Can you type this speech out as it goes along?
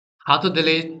How to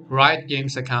delete Riot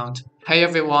Games account. Hey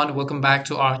everyone, welcome back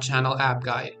to our channel app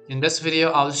guide. In this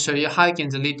video, I'll show you how you can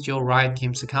delete your Riot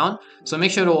Games account. So make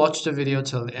sure to watch the video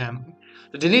till the end.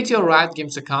 To delete your Riot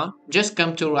Games account, just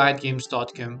come to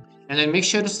riotgames.com and then make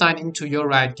sure to sign into your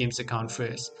Riot Games account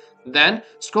first. Then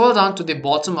scroll down to the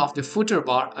bottom of the footer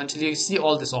bar until you see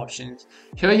all these options.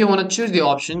 Here you want to choose the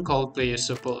option called Player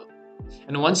Support.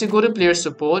 And once you go to player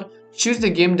support, choose the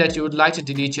game that you would like to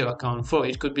delete your account for.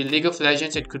 It could be League of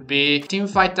Legends, it could be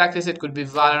Teamfight Tactics, it could be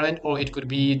Valorant, or it could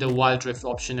be the Wild Rift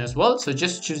option as well. So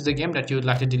just choose the game that you would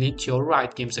like to delete your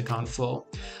Riot Games account for.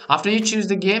 After you choose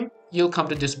the game, you'll come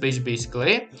to this page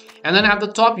basically, and then at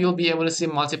the top you'll be able to see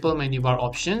multiple menu bar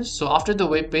options. So after the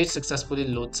web page successfully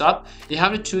loads up, you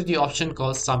have to choose the option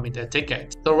called submit a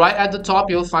ticket. So right at the top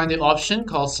you'll find the option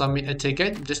called submit a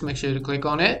ticket. Just make sure to click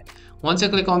on it. Once you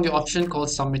click on the option called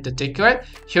submit the ticket,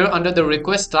 here under the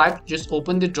request type, just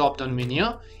open the drop down menu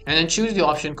and then choose the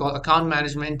option called account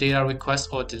management, data request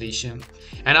or deletion.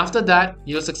 And after that,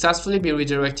 you'll successfully be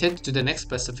redirected to the next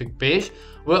specific page.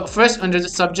 Well, first under the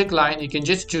subject line, you can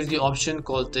just choose the option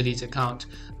called delete account.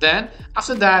 Then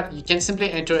after that, you can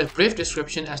simply enter a brief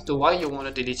description as to why you want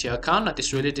to delete your account. Now,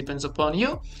 this really depends upon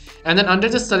you. And then under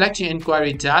the select your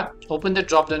inquiry tab, open the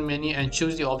drop down menu and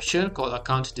choose the option called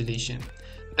account deletion.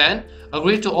 Then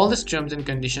agree to all the terms and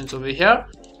conditions over here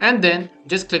and then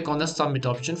just click on the submit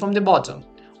option from the bottom.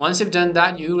 Once you've done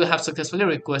that, you will have successfully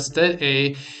requested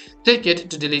a ticket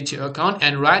to delete your account,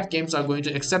 and Riot Games are going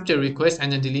to accept your request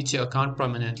and then delete your account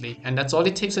permanently. And that's all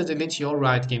it takes to delete your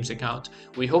Riot Games account.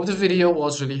 We hope the video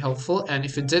was really helpful, and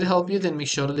if it did help you, then make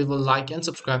sure to leave a like and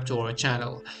subscribe to our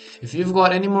channel. If you've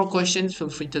got any more questions, feel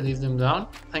free to leave them down.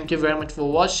 Thank you very much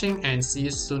for watching and see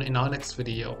you soon in our next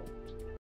video.